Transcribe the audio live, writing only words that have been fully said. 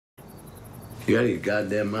You out of your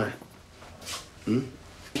goddamn mind?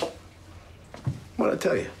 What'd I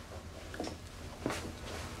tell you?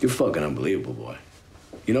 You're fucking unbelievable, boy.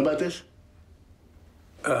 You know about this?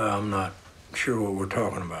 I'm not sure what we're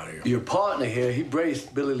talking about here. Your partner here, he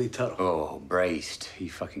braced Billy Lee Tuttle. Oh, braced.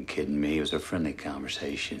 You fucking kidding me? It was a friendly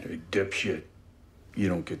conversation. Hey, dipshit. You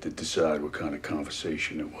don't get to decide what kind of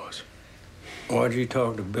conversation it was. Why'd you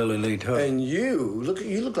talk to Billy Lee Tuttle? And you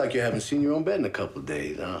look like you haven't seen your own bed in a couple of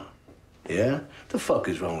days, huh? Yeah? The fuck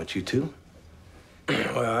is wrong with you two?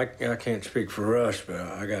 Well, I can't speak for us, but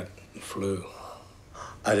I got the flu.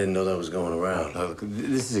 I didn't know that was going around. Look,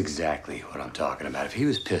 this is exactly what I'm talking about. If he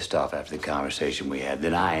was pissed off after the conversation we had,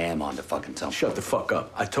 then I am on to fucking something. Shut the fuck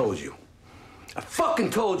up. I told you. I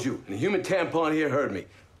fucking told you. And the human tampon here heard me.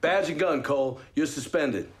 Badge and gun, Cole. You're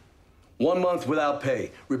suspended. 1 month without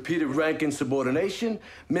pay. Repeated rank insubordination.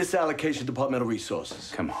 Misallocation of departmental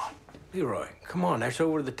resources. Come on. Leroy, come on, that's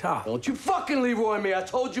over the top. Don't you fucking Leroy me. I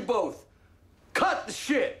told you both. Cut the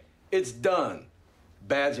shit. It's done.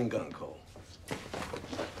 Badge and gun, Cole.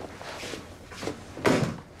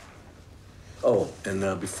 Oh,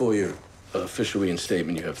 and before your official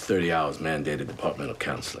reinstatement, you have 30 hours mandated departmental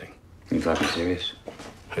counseling. You fucking serious?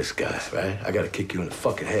 This guy, right? I gotta kick you in the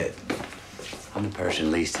fucking head. I'm the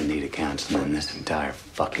person least in need of counseling in this entire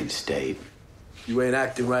fucking state. You ain't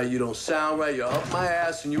acting right, you don't sound right, you're up my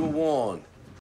ass, and you were warned.